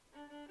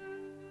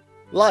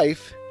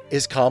Life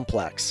is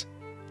complex.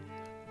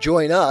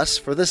 Join us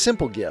for the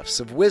simple gifts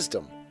of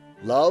wisdom,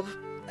 love,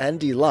 and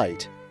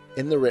delight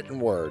in the written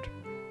word.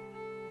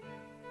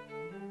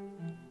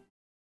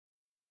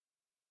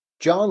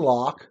 John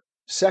Locke,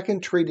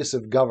 Second Treatise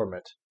of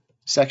Government,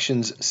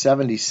 sections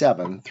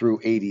 77 through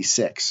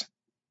 86.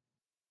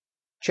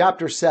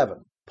 Chapter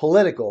 7,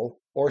 Political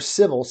or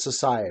Civil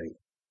Society.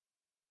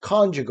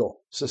 Conjugal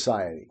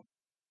Society,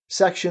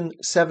 section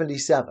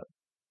 77.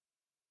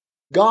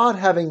 God,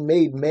 having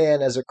made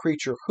man as a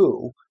creature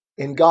who,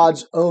 in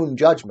God's own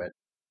judgment,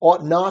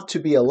 ought not to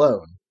be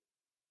alone,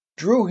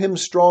 drew him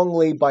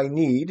strongly by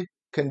need,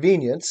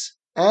 convenience,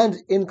 and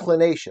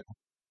inclination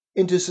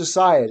into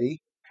society,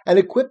 and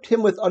equipped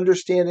him with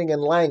understanding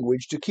and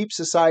language to keep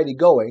society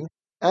going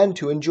and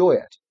to enjoy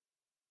it.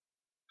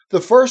 The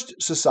first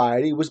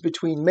society was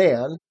between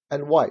man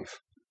and wife,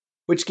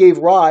 which gave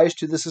rise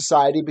to the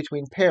society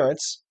between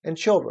parents and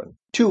children,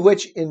 to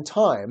which in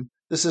time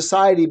the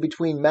society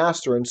between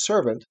master and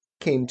servant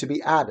came to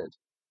be added.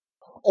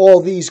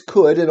 All these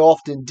could and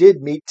often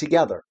did meet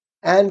together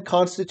and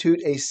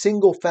constitute a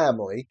single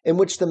family in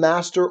which the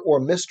master or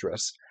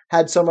mistress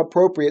had some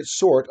appropriate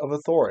sort of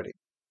authority.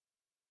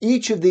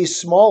 Each of these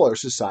smaller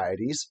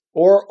societies,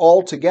 or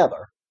all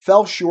together,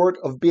 fell short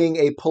of being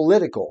a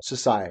political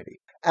society,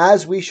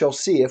 as we shall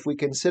see if we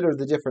consider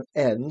the different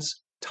ends,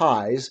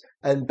 ties,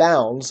 and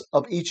bounds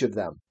of each of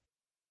them.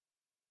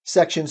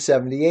 Section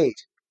 78.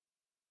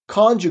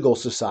 Conjugal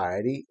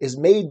society is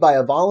made by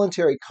a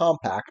voluntary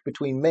compact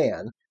between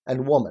man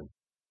and woman.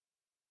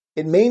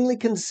 It mainly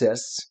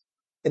consists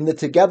in the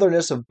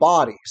togetherness of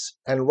bodies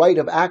and right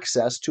of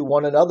access to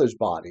one another's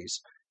bodies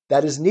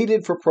that is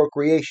needed for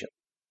procreation,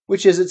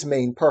 which is its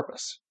main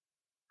purpose.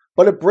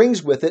 But it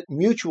brings with it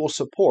mutual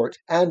support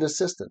and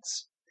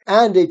assistance,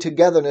 and a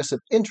togetherness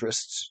of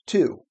interests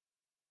too,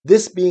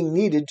 this being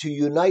needed to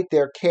unite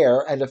their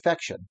care and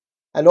affection,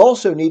 and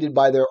also needed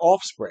by their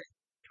offspring,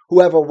 who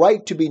have a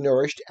right to be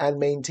nourished and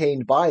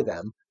maintained by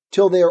them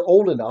till they are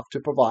old enough to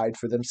provide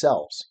for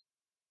themselves.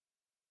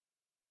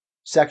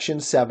 Section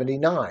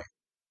 79.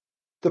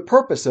 The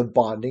purpose of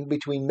bonding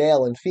between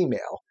male and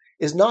female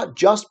is not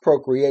just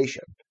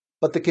procreation,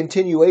 but the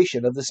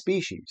continuation of the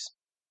species,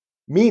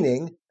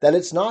 meaning that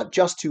it's not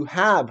just to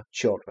have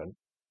children,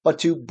 but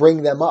to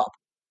bring them up.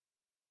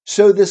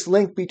 So this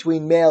link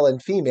between male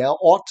and female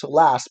ought to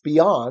last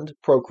beyond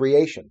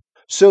procreation,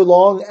 so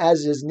long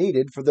as is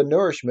needed for the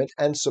nourishment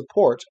and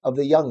support of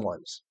the young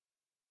ones.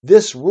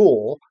 This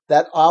rule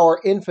that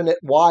our infinite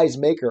wise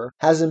Maker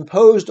has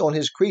imposed on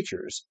his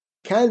creatures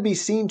can be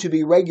seen to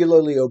be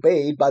regularly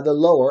obeyed by the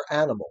lower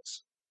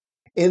animals.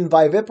 In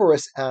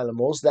viviparous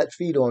animals that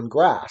feed on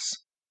grass,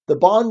 the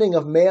bonding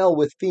of male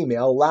with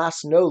female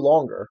lasts no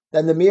longer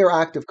than the mere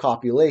act of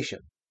copulation.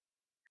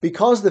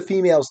 Because the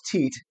female's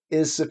teat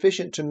is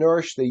sufficient to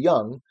nourish the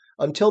young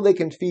until they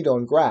can feed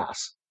on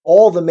grass,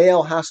 all the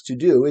male has to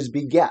do is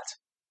beget,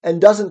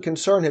 and doesn't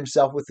concern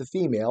himself with the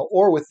female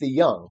or with the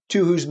young,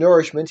 to whose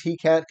nourishment he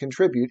can't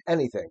contribute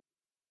anything.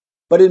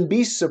 But in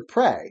beasts of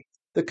prey,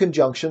 the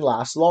conjunction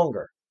lasts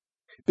longer,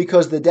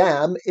 because the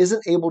dam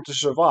isn't able to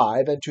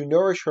survive and to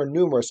nourish her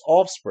numerous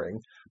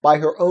offspring by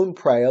her own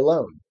prey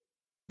alone,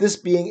 this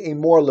being a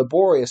more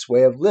laborious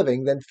way of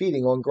living than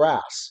feeding on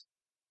grass,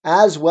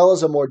 as well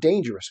as a more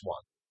dangerous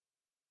one.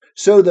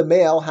 So the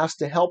male has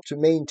to help to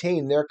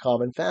maintain their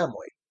common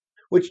family,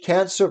 which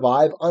can't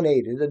survive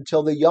unaided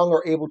until the young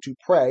are able to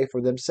prey for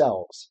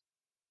themselves.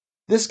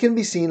 This can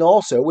be seen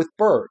also with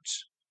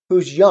birds,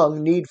 whose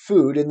young need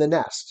food in the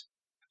nest,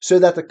 so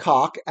that the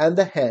cock and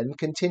the hen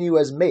continue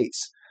as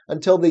mates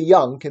until the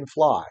young can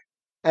fly,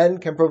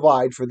 and can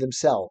provide for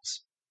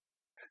themselves.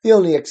 The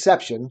only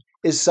exception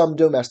is some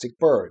domestic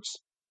birds.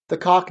 The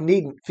cock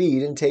needn't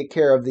feed and take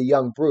care of the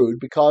young brood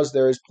because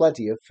there is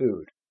plenty of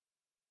food.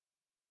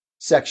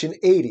 Section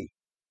 80.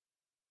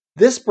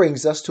 This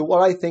brings us to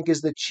what I think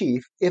is the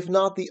chief, if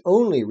not the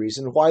only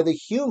reason why the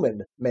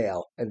human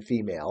male and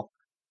female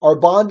are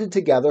bonded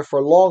together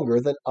for longer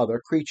than other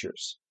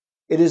creatures.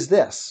 It is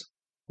this: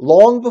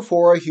 long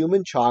before a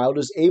human child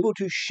is able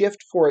to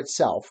shift for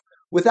itself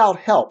without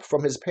help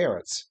from his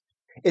parents,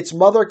 its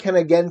mother can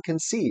again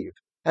conceive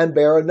and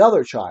bear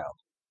another child,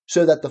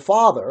 so that the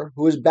father,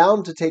 who is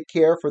bound to take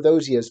care for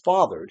those he has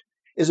fathered,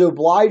 is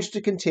obliged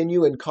to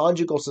continue in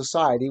conjugal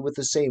society with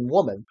the same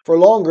woman for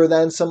longer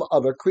than some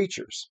other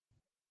creatures.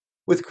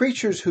 With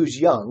creatures whose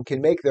young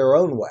can make their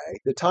own way,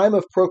 the time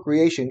of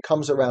procreation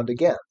comes around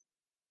again.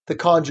 The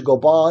conjugal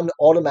bond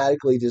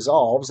automatically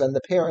dissolves and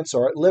the parents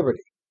are at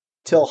liberty,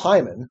 till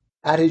Hymen,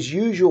 at his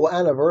usual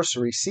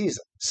anniversary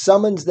season,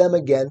 summons them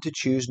again to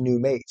choose new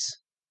mates.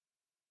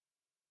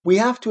 We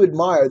have to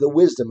admire the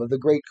wisdom of the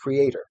great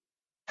Creator.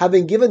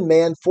 Having given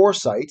man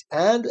foresight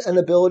and an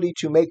ability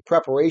to make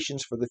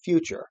preparations for the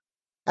future,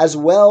 as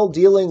well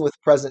dealing with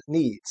present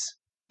needs,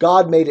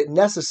 God made it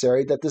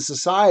necessary that the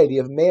society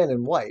of man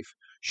and wife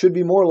should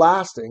be more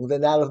lasting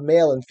than that of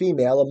male and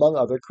female among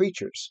other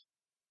creatures,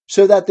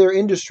 so that their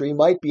industry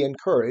might be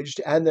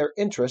encouraged and their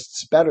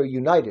interests better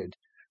united,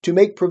 to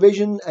make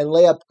provision and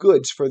lay up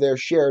goods for their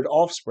shared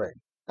offspring,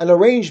 an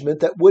arrangement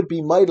that would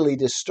be mightily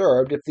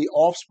disturbed if the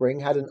offspring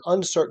had an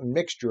uncertain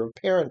mixture of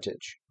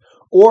parentage,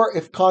 or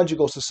if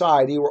conjugal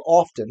society were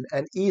often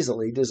and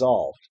easily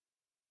dissolved.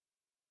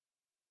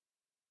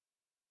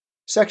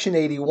 Section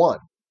 81.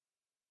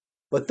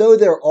 But though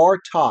there are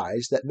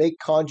ties that make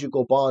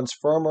conjugal bonds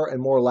firmer and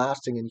more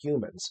lasting in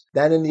humans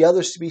than in the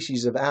other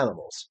species of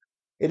animals,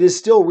 it is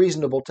still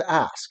reasonable to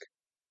ask,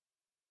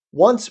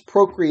 once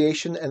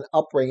procreation and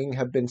upbringing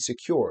have been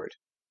secured,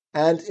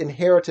 and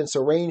inheritance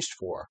arranged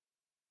for,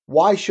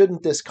 why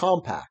shouldn't this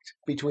compact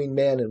between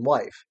man and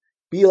wife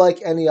be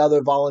like any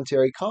other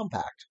voluntary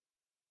compact?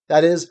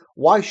 That is,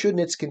 why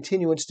shouldn't its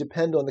continuance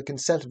depend on the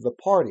consent of the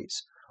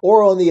parties,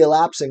 or on the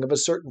elapsing of a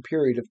certain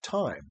period of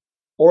time,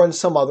 or on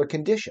some other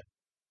condition?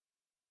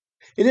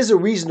 It is a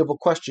reasonable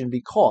question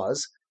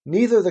because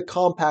neither the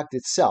compact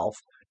itself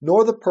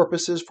nor the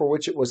purposes for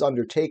which it was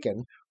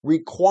undertaken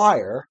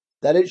require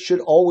that it should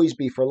always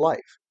be for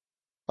life,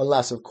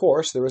 unless, of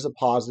course, there is a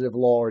positive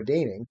law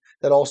ordaining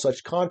that all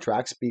such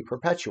contracts be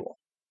perpetual.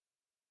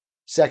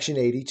 Section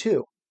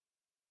 82.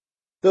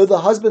 Though the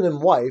husband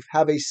and wife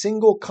have a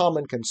single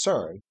common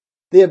concern,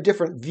 they have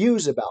different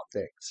views about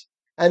things,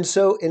 and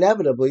so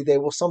inevitably they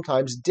will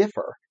sometimes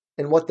differ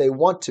in what they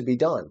want to be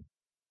done.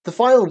 The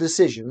final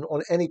decision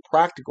on any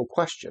practical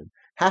question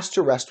has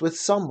to rest with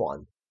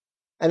someone,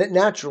 and it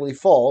naturally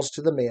falls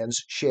to the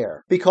man's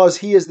share, because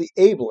he is the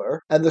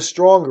abler and the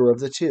stronger of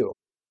the two.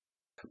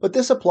 But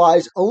this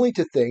applies only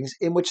to things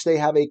in which they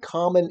have a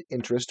common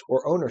interest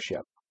or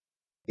ownership.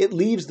 It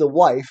leaves the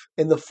wife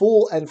in the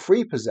full and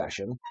free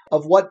possession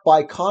of what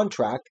by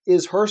contract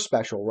is her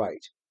special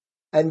right,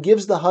 and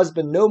gives the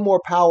husband no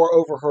more power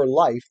over her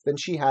life than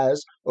she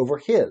has over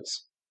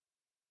his.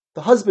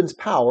 The husband's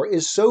power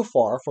is so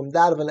far from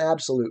that of an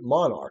absolute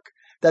monarch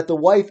that the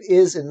wife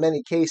is in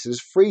many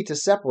cases free to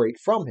separate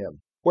from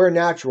him, where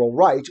natural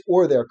right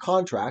or their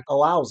contract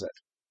allows it,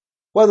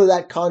 whether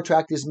that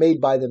contract is made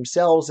by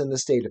themselves in the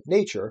state of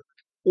nature,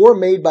 or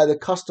made by the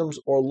customs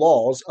or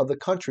laws of the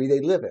country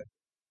they live in.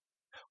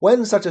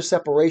 When such a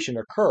separation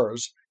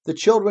occurs, the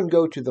children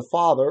go to the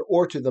father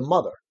or to the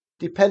mother,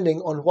 depending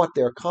on what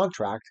their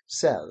contract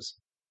says.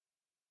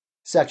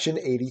 Section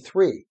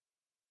 83.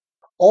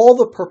 All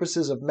the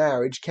purposes of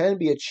marriage can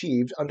be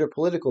achieved under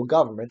political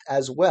government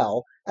as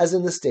well as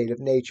in the state of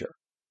nature.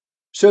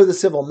 So the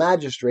civil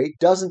magistrate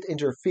doesn't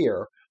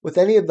interfere with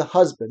any of the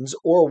husband's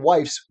or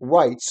wife's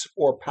rights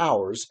or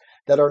powers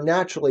that are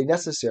naturally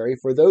necessary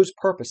for those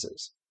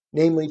purposes,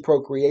 namely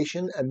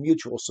procreation and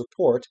mutual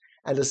support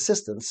and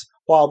assistance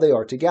while they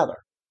are together.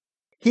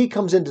 He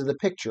comes into the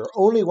picture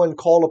only when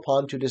called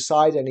upon to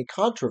decide any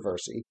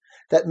controversy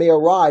that may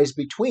arise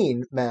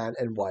between man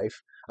and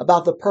wife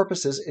about the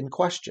purposes in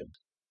question.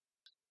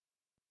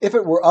 If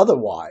it were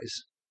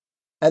otherwise,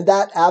 and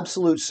that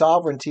absolute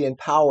sovereignty and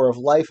power of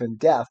life and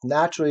death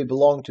naturally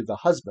belonged to the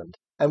husband,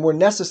 and were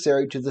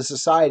necessary to the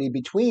society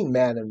between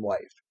man and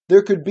wife,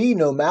 there could be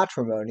no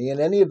matrimony in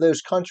any of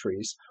those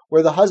countries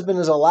where the husband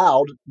is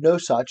allowed no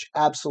such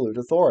absolute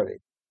authority.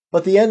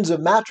 But the ends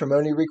of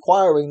matrimony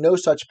requiring no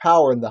such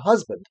power in the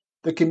husband,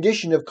 the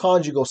condition of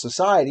conjugal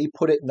society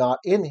put it not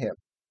in him,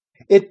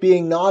 it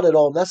being not at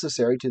all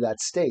necessary to that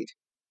state.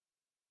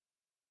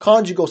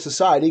 Conjugal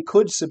society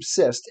could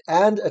subsist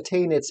and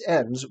attain its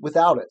ends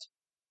without it.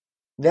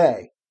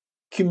 Nay,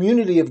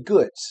 community of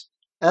goods,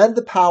 and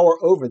the power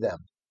over them,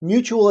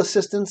 mutual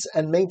assistance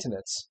and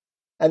maintenance,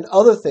 and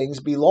other things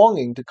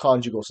belonging to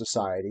conjugal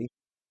society,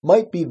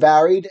 might be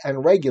varied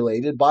and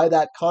regulated by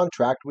that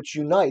contract which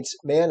unites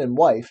man and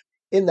wife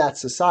in that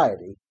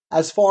society,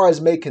 as far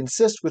as may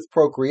consist with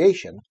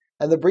procreation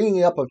and the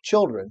bringing up of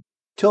children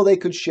till they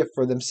could shift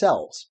for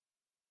themselves,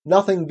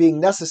 nothing being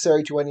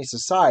necessary to any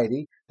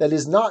society that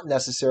is not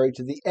necessary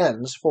to the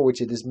ends for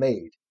which it is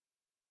made.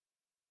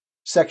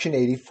 Section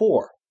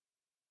 84.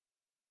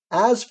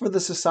 As for the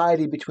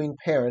society between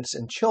parents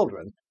and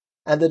children,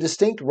 and the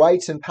distinct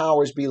rights and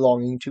powers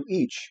belonging to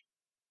each,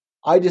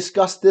 I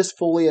discussed this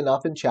fully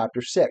enough in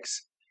Chapter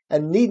 6,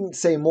 and needn't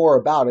say more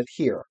about it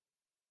here.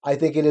 I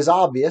think it is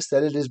obvious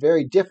that it is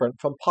very different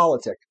from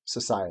politic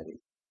society.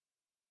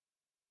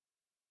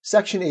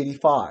 Section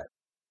 85.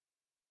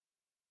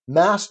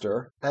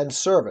 Master and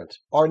servant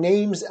are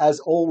names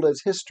as old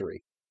as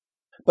history,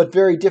 but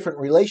very different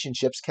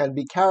relationships can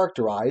be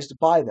characterized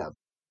by them.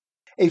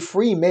 A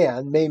free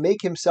man may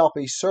make himself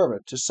a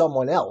servant to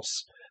someone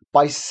else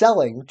by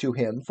selling to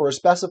him for a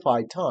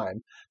specified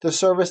time the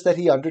service that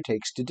he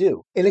undertakes to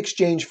do, in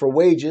exchange for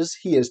wages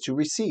he is to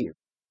receive.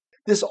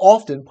 This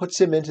often puts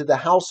him into the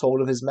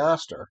household of his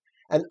master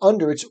and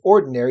under its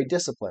ordinary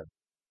discipline,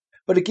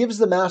 but it gives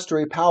the master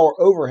a power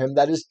over him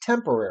that is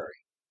temporary,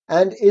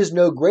 and is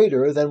no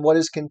greater than what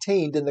is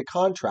contained in the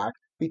contract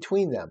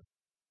between them.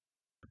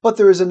 But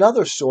there is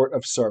another sort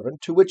of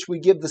servant to which we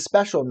give the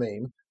special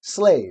name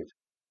slave.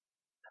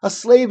 A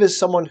slave is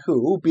someone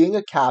who, being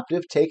a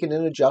captive taken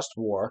in a just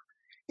war,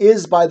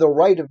 is by the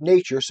right of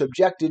nature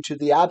subjected to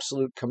the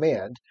absolute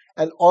command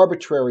and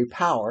arbitrary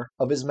power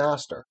of his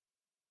master.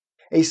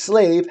 A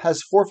slave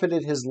has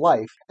forfeited his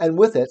life, and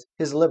with it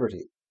his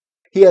liberty.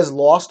 He has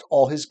lost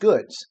all his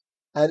goods,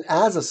 and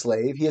as a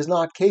slave he is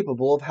not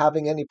capable of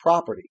having any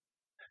property.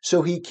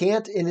 So he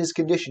can't in his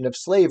condition of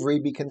slavery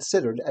be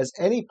considered as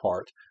any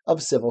part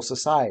of civil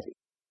society,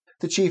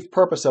 the chief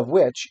purpose of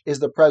which is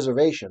the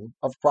preservation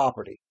of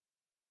property.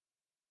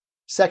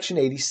 Section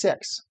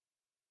 86.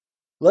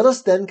 Let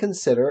us then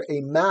consider a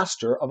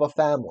master of a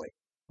family,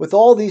 with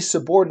all these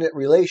subordinate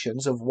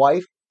relations of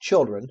wife,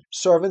 children,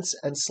 servants,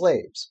 and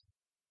slaves,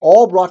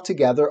 all brought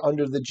together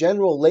under the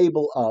general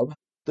label of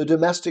the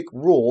domestic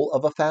rule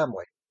of a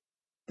family.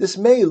 This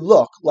may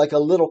look like a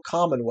little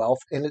commonwealth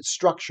in its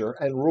structure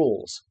and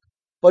rules,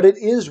 but it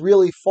is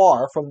really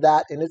far from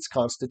that in its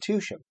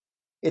constitution,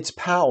 its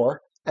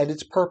power, and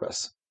its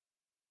purpose.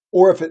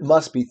 Or if it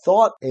must be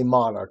thought a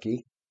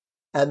monarchy,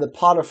 and the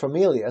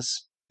paterfamilias,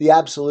 the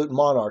absolute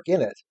monarch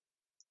in it,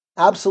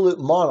 absolute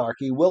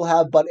monarchy will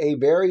have but a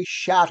very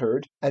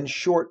shattered and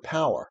short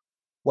power,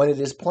 when it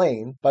is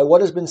plain, by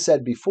what has been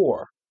said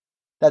before,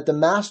 that the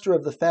master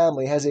of the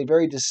family has a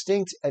very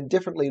distinct and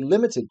differently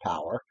limited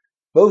power,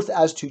 both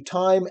as to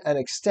time and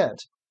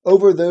extent,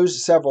 over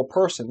those several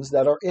persons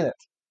that are in it.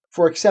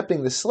 For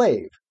excepting the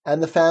slave,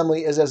 and the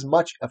family is as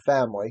much a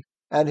family,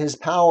 and his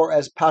power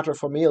as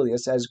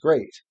paterfamilias as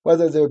great,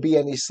 whether there be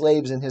any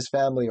slaves in his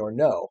family or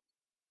no,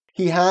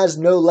 he has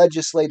no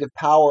legislative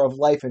power of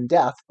life and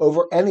death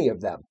over any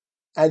of them,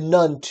 and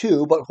none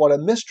too but what a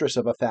mistress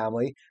of a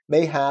family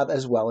may have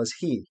as well as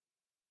he.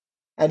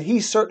 And he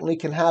certainly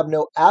can have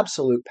no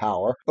absolute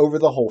power over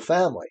the whole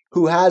family,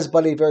 who has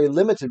but a very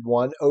limited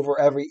one over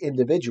every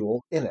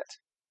individual in it.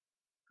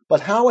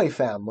 But how a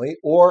family,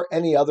 or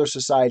any other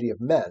society of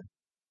men,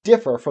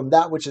 differ from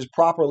that which is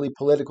properly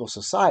political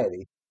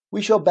society,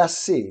 we shall best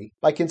see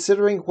by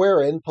considering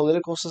wherein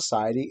political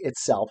society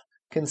itself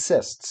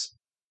consists.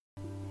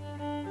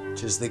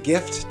 'Tis the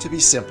gift to be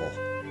simple,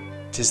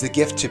 'tis the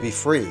gift to be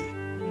free,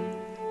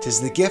 'tis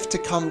the gift to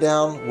come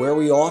down where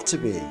we ought to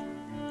be,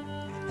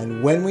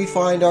 and when we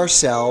find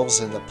ourselves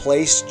in the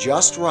place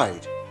just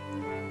right,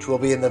 'twill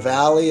be in the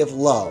valley of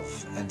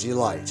love and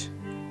delight.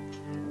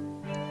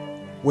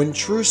 When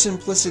true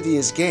simplicity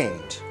is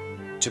gained,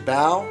 to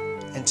bow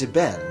and to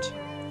bend,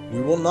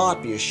 we will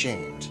not be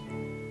ashamed.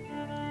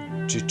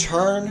 To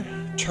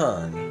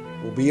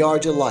turn will be our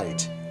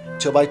delight,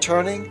 till by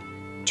turning,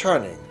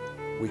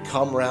 we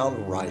come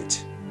round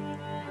right.